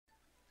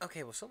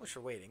Okay, well, so much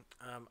for waiting.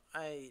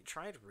 I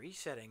tried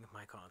resetting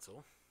my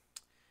console,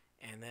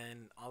 and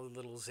then all the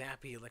little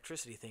zappy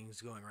electricity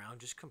things going around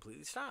just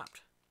completely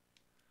stopped.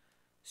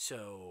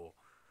 So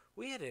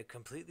we had to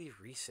completely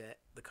reset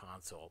the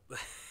console.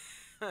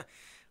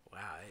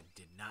 Wow, it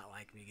did not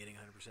like me getting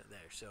 100%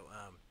 there. So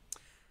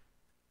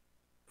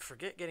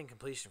forget getting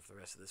completion for the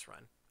rest of this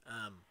run.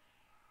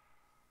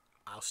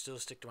 I'll still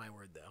stick to my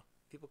word though.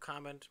 People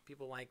comment,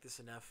 people like this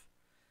enough,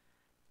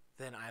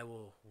 then I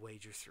will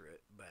wager through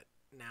it. But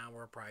now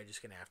we're probably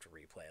just gonna have to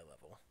replay a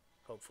level.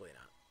 Hopefully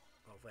not.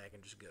 Hopefully I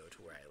can just go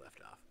to where I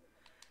left off.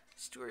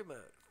 Story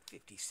mode,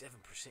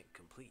 57%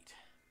 complete.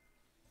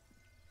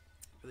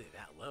 Really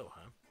that low,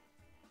 huh?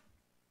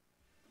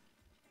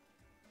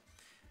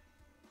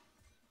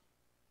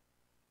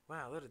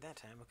 Wow, loaded that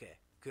time. Okay,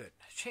 good.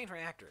 Chain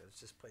reactor. Let's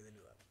just play the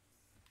new level.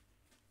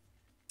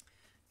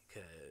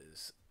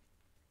 Because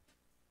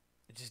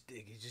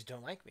you just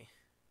don't like me.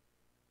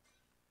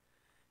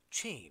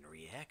 Chain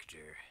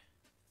reactor.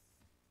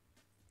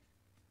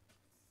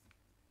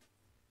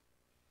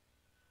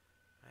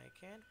 I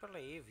can't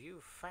believe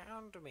you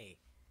found me.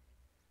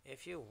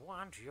 If you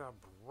want your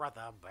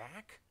brother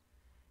back,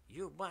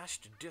 you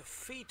must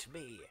defeat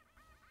me.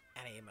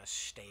 Any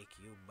mistake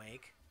you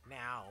make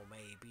now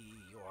may be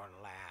your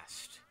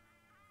last.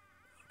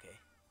 Okay.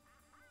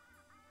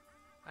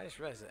 I just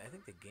realized that I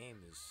think the game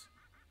is.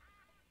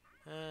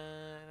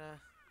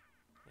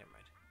 Never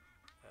mind.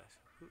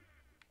 So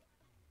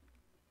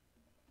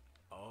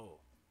oh.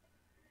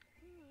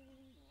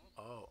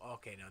 Oh,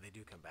 okay, no, they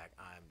do come back.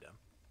 I'm dumb.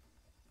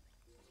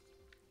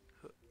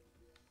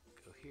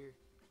 Go here.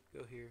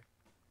 Go here.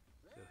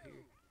 Go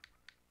here.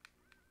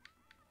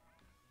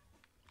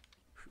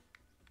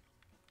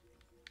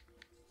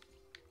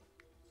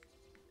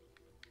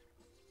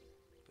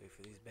 Wait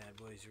for these bad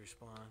boys to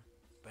respawn.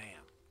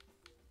 Bam.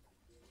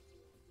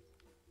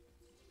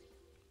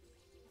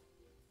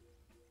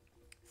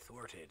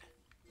 Thwarted.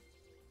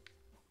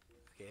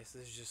 Okay, so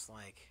this is just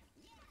like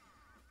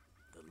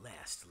the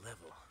last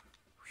level.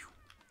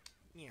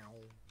 Meow.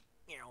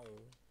 Meow.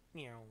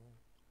 Meow.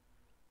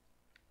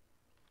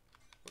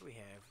 What do we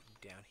have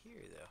down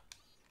here,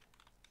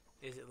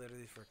 though? Is it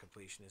literally for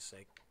completionist's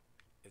sake?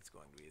 It's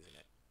going to be, isn't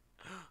it?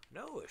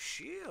 No, a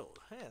shield.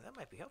 Yeah, that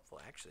might be helpful,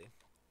 actually.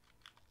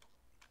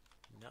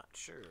 Not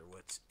sure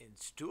what's in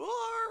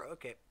store.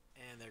 Okay,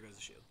 and there goes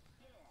the shield.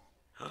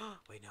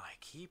 Wait, no, I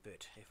keep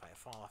it if I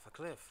fall off a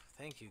cliff.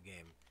 Thank you,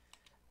 game.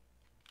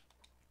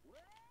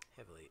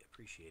 Heavily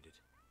appreciated.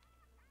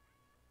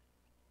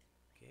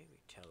 Okay, we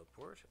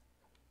teleport.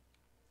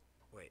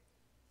 Wait.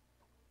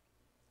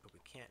 But we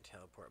can't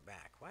teleport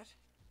back. What?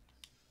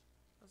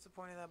 What's the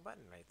point of that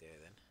button right there,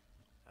 then?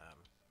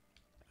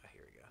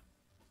 Here we go.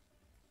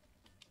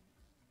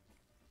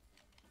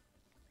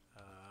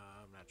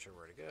 I'm not sure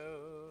where to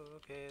go.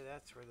 Okay,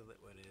 that's where the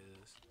litwood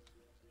is.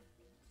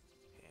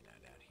 Okay, now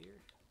down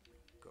here.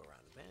 Go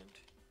around the bend.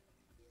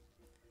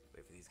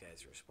 Wait for these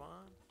guys to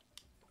respawn.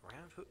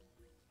 Around. Hoop.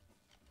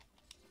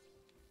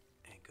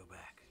 And go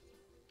back.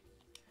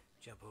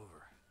 Jump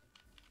over.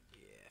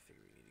 Yeah, I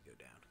figure we need to go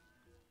down.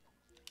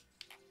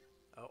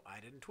 Oh, I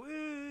didn't twist.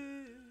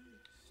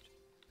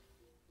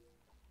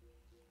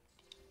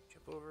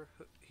 Jump over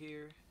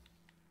here.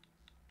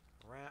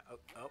 Around.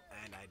 Oh,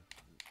 and I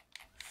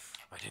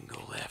didn't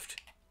go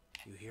left.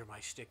 You hear my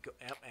stick go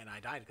up, and I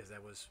died because I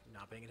was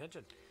not paying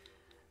attention.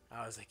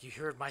 I was like, you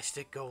heard my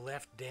stick go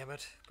left, damn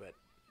it. But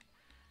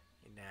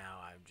now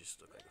I just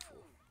look like a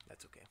fool.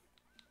 That's okay.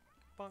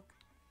 Bunk.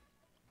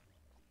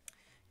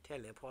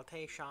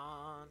 Teleportation.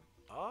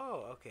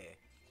 Oh, okay.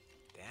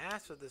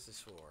 That's what this is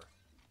for.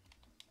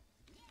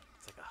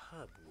 It's like a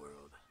hub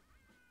world.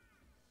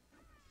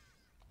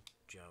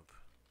 Jump.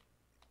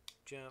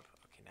 Jump.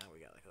 Okay, now we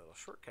got like a little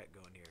shortcut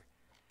going here.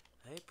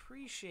 I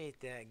appreciate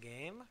that,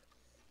 game.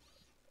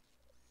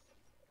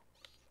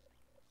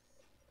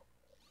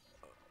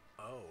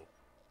 Oh.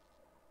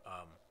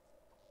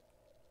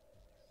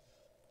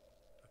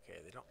 Okay,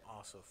 they don't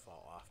also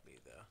fall off me,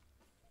 though.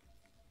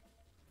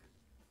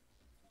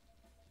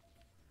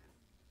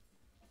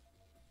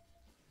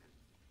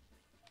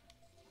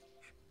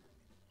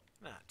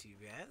 Not too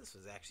bad. This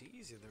was actually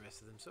easier than the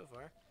rest of them so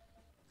far.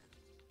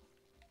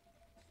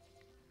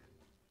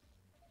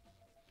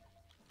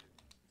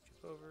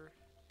 Jump over.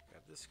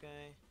 Grab this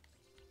guy.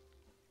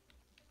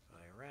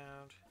 Fly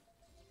around.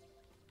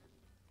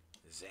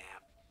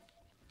 Zap.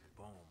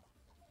 Boom.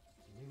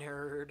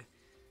 Nerd.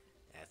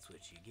 That's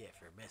what you get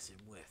for messing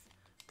with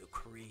the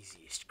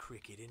craziest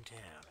cricket in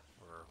town.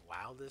 Or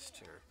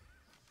wildest, or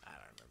I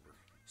don't remember.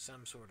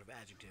 Some sort of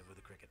adjective with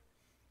a cricket.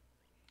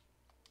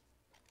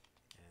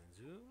 And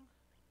zoom.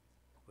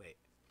 Wait.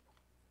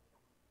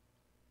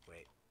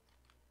 Wait.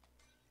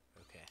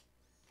 Okay.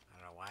 I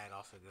don't know why it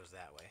also goes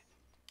that way.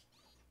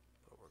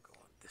 But we're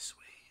going this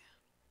way.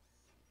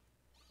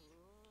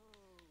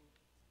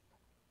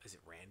 Is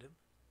it random?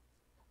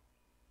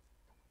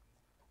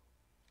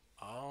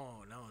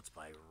 Oh, no, it's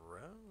by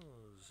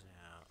rows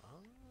now.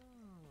 Oh,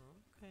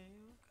 okay,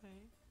 okay.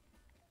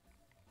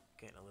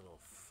 Getting a little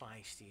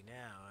feisty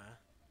now, huh?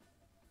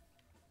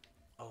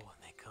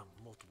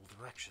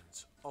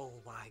 directions. Oh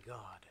my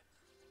god.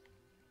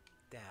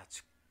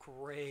 That's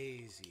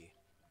crazy.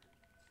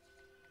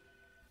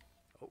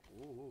 Oh,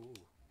 ooh.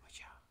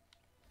 Watcha.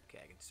 Okay,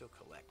 I can still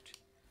collect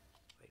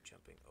by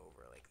jumping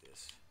over like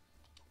this.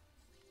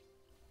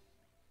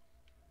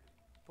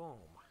 Boom.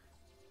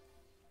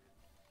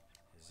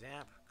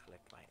 Zap,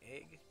 collect my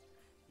egg.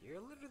 You're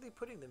literally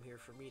putting them here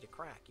for me to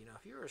crack. You know,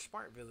 if you were a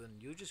smart villain,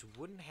 you just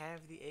wouldn't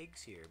have the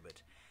eggs here,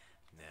 but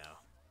no,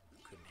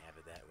 couldn't have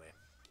it that way.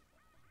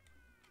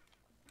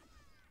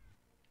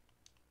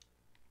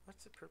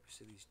 What's the purpose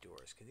of these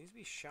doors? Can these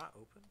be shot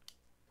open?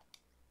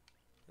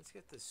 Let's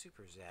get the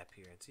super zap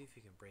here and see if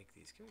we can break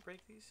these. Can we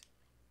break these?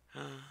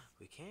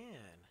 We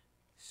can.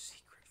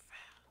 Secret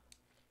found.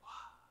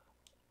 Wow.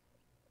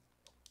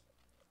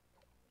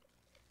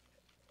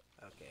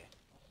 Okay,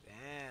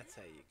 that's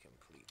how you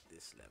complete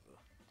this level.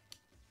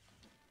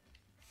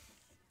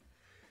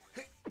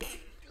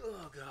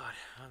 Oh god,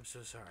 I'm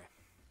so sorry.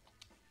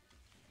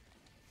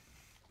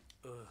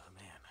 Oh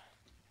man.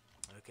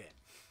 Okay,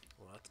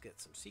 well let's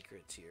get some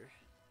secrets here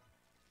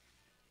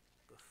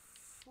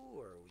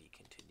before we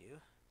continue.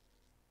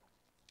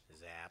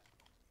 Zap.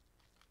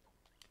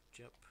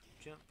 Jump,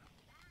 jump.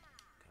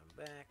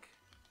 Come back.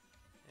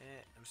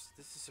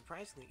 This is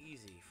surprisingly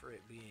easy for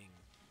it being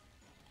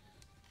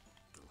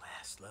the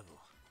last level.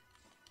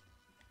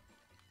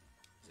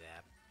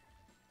 Zap.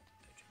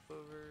 I jump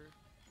over.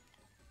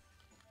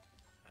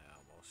 I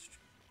almost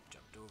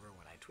jumped over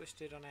when I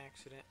twisted on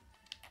accident.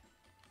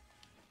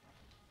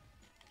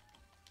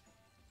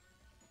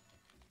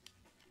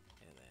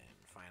 And then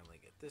finally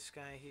get this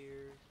guy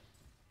here.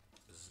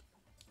 Bzz,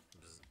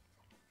 bzz.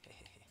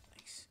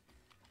 Nice.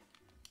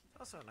 It's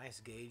also a nice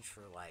gauge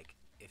for like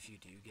if you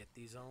do get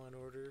these all in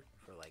order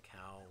for like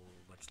how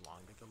much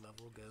longer the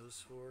level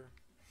goes for.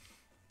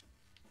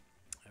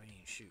 I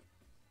mean, shoot.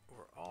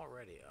 We're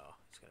already... Oh,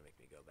 it's gonna make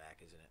me go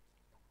back, isn't it?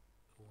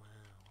 Wow,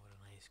 what a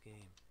nice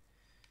game.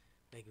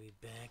 Making me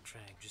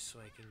backtrack just so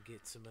I can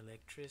get some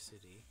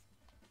electricity.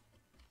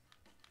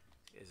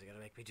 Is it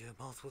gonna make me do it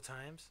multiple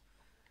times?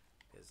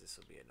 Because this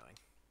will be annoying.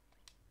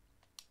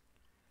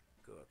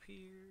 Go up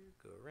here,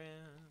 go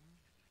around.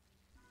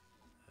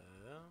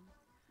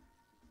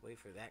 Wait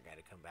for that guy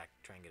to come back,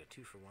 try and get a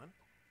 2-for-1.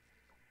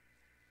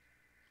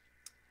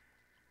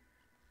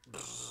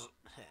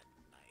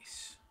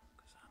 Nice.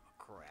 Because I'm a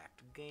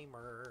cracked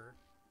gamer.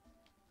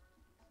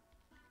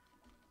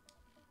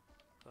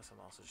 Plus I'm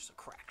also just a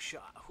crack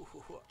shot.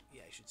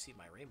 Yeah, you should see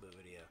my rainbow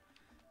video.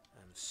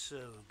 I'm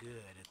so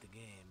good at the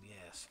game,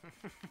 yes.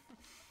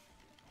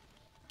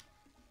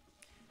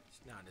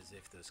 It's not as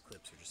if those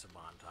clips are just a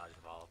montage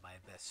of all of my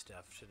best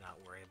stuff to not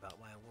worry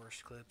about my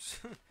worst clips.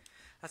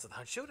 That's what the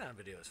Hunt Showdown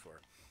video is for.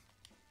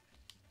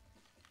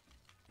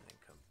 And then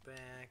come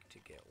back to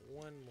get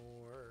one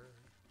more.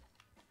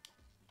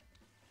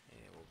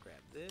 And we'll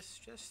grab this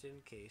just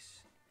in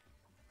case.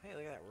 Hey,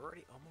 look at that. We're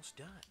already almost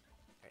done.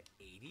 Alright,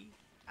 80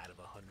 out of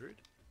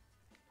 100.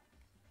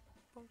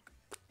 Bonk.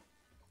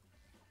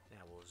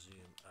 Now we'll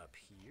zoom up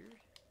here.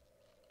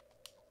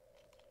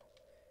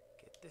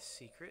 Get this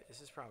secret. This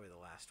is probably the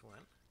last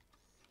one.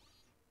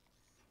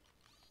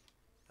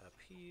 Up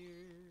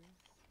here.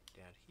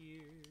 Down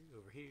here.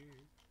 Over here.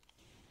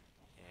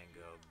 And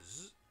go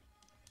bzz.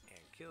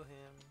 And kill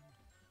him.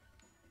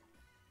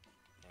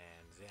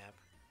 And zap.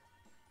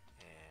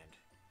 And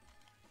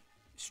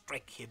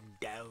strike him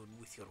down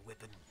with your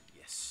weapon.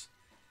 Yes.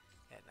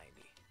 At 90.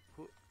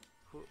 Hoo,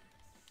 hoo,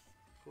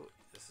 hoo.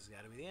 This has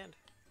got to be the end.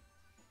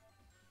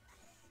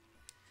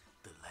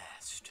 The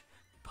last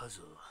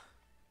puzzle.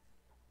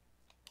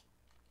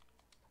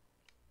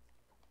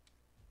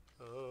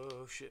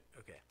 Oh shit.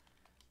 Okay.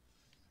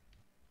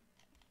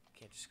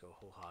 Can't just go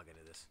whole hog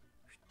into this.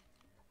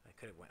 I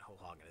could have went whole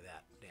hog into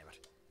that. Damn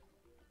it.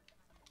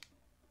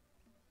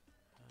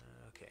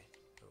 Okay.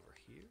 Over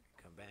here.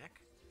 Come back.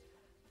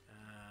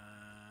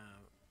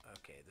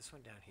 Okay. This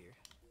one down here.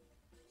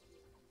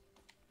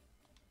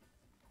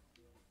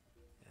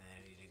 And then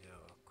I need to go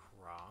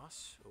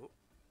across. Oh.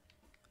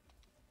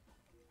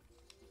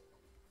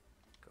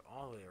 Go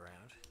all the way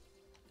around.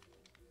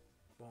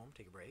 Boom.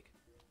 Take a break.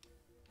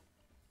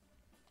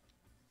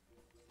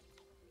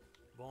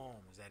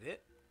 Boom. Is that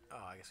it?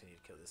 Oh, I guess we need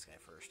to kill this guy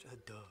first.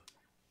 Duh.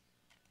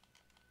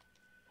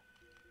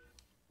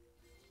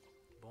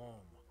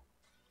 Boom.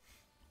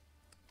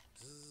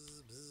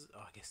 Bzz, bzz.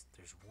 Oh, I guess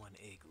there's one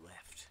egg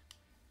left.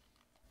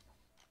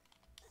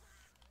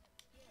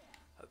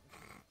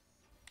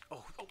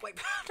 Oh, wait.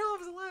 No, I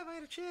was alive. I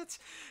had a chance.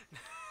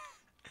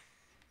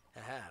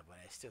 Haha, but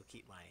I still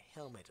keep my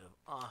helmet of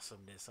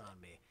awesomeness on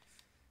me.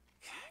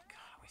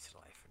 God, I wasted a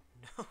life for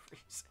no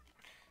reason.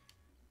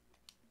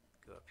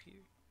 Go up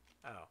here.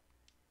 Oh.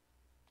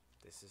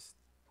 This is...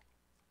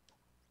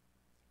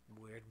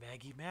 Where'd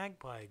Maggie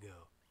Magpie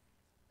go?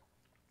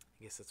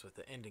 I guess that's what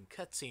the ending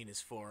cutscene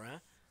is for, huh?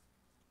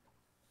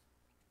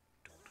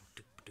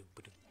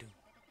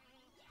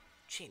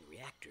 Chain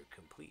reactor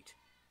complete.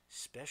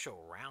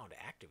 Special round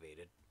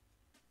activated.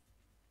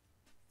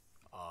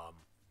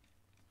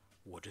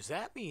 What does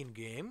that mean,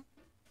 game?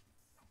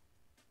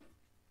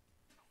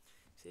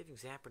 Saving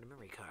Zapper to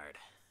memory card.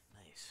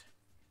 Nice.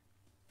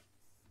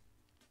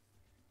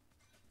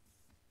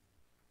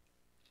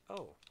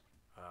 Oh.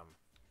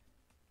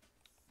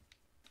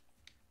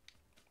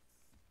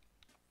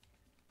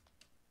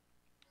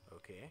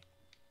 Okay.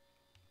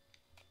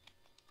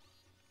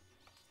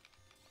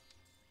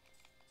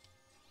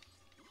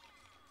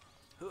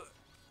 Oh,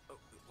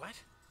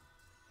 what?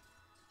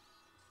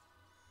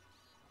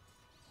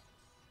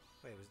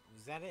 Wait,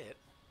 was that it?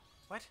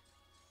 What?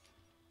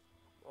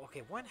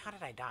 Okay, one, how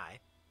did I die?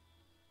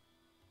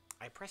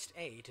 I pressed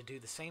A to do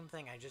the same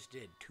thing I just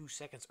did 2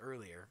 seconds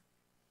earlier,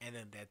 and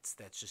then that's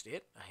just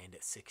it. I end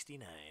at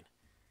 69.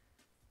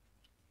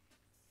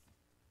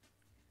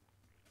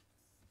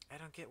 I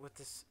don't get what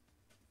this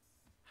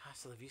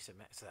Hasta Vista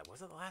meant. So that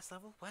wasn't the last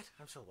level? What?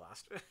 I'm so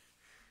lost.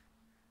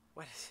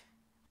 What is...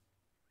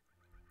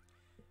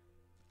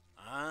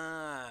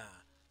 Ah,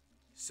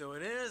 so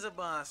it is a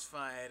boss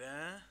fight,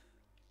 huh?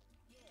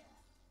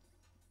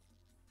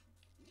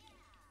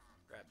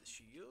 Grab the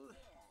shield.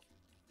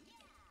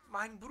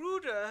 Mein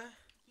Bruder!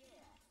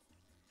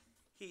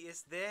 He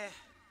is there.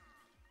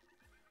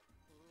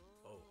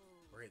 Oh,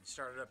 we're getting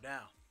started up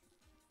now.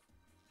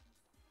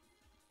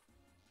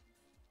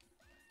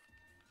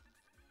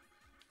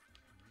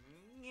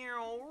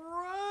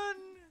 Run!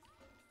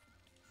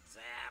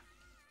 Zap!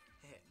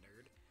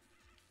 Nerd.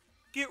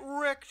 Get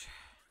wrecked!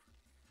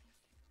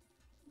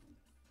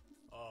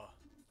 Oh.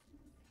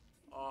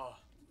 Oh.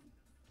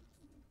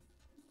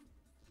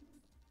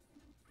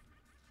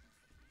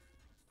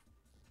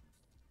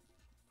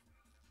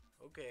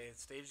 Okay, the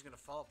stage is gonna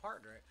fall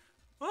apart, right?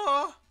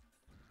 Oh!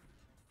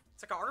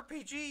 It's like an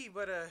RPG,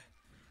 but an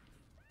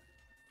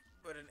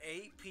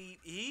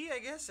APE, I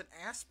guess? An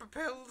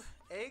ass-propelled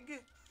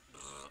egg?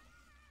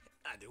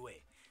 Either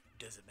way,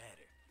 doesn't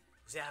matter.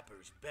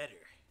 Zapper's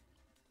better.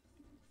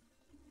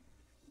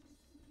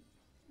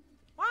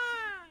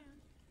 Why?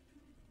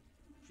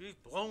 She's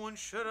blowing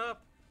shit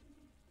up.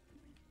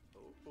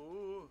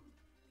 Oh.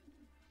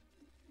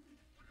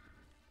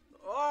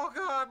 Oh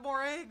god,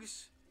 more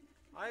eggs.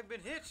 I've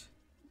been hit.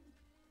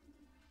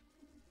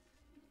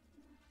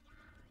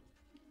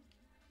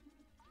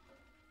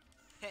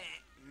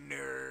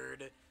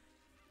 Nerd.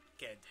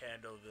 Can't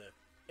handle the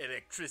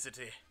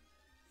electricity.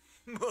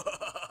 More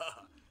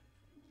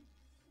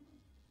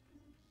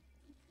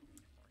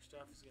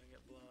stuff is gonna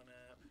get blown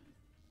up.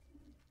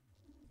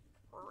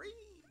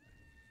 Hurry!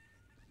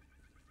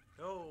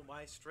 No,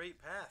 my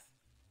straight path.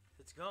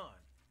 It's gone.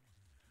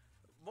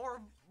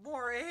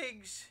 More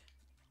eggs.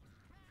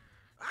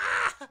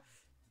 Ah!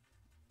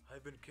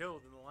 I've been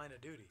killed in the line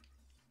of duty.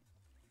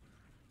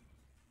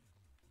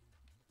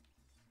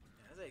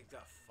 Yeah, they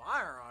got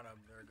fire on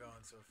them. They're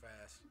going so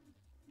fast.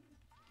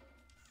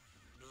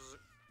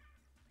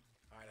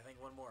 Alright, I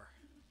think one more.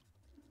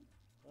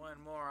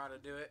 One more ought to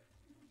do it.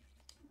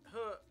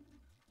 Huh.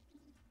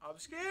 I'm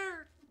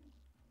scared.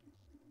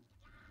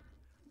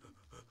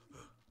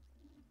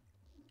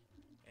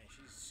 And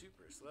she's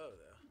super slow,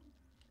 though.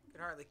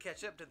 Can hardly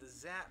catch up to the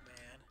Zap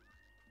Man.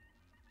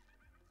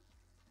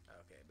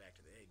 Okay, back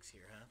to the eggs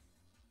here, huh?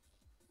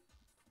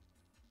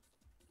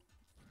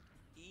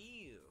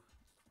 Ew.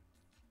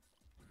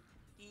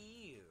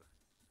 Ew.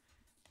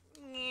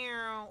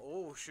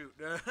 Oh, shoot.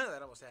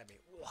 That almost had me.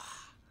 Wah.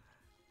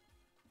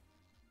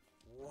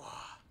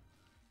 Wah.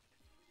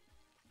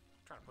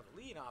 Trying to put a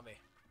lead on me.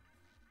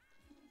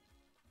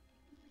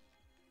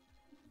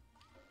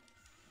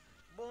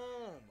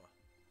 Boom.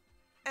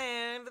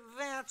 And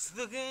that's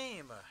the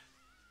game.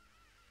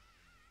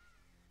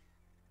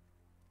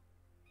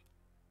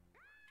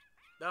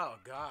 Oh,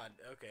 God.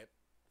 Okay.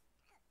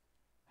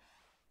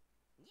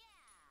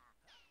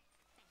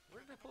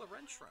 Where did I pull a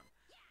wrench from?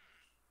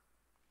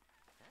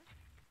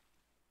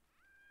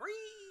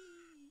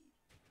 Whee!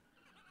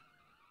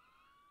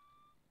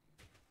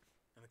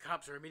 And the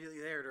cops are immediately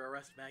there to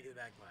arrest Maggie the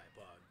Magpie.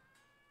 Bug.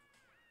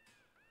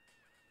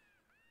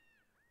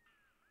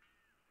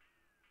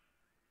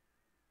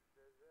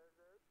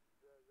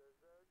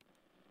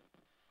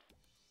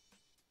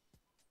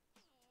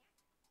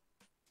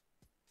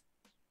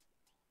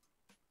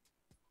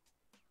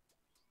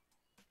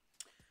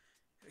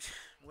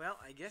 Well,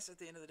 I guess at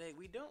the end of the day,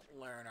 we don't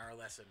learn our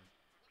lesson.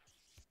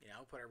 You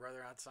know, put our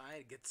brother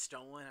outside, get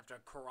stolen, have to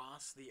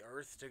cross the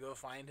earth to go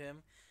find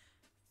him.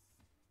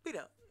 You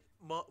know,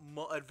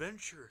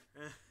 adventure.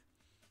 Let's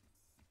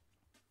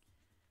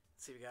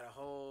see, we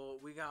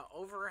got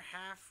over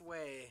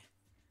halfway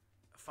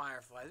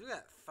fireflies. We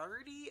got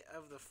 30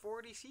 of the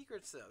 40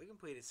 secrets, though. We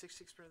completed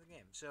 66% of the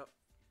game. So,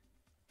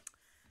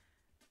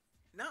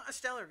 not a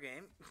stellar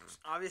game.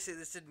 Obviously,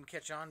 this didn't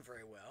catch on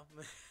very well.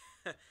 But,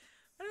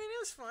 I mean, it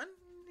was fun.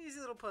 Easy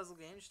little puzzle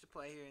game just to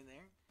play here and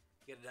there.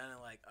 Get it done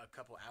in like a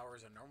couple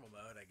hours of normal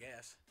mode, I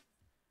guess.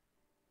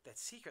 That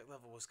secret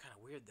level was kind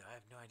of weird, though. I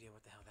have no idea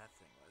what the hell that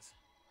thing was.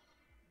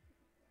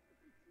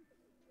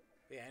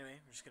 But yeah, anyway,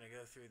 we're just going to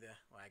go through the...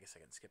 Well, I guess I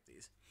can skip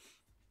these.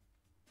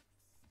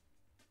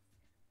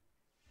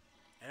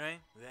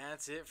 Anyway,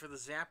 that's it for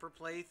the Zapper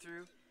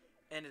playthrough.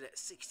 Ended at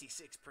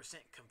 66%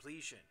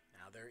 completion.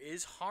 Now, there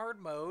is hard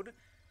mode.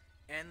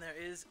 And there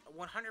is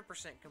 100%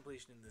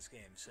 completion in this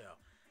game. So,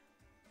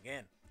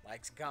 again,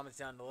 likes and comments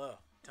down below.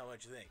 Tell me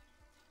what you think.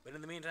 But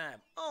in the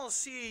meantime, I'll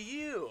see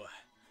you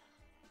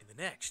in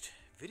the next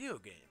video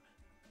game.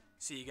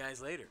 See you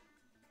guys later.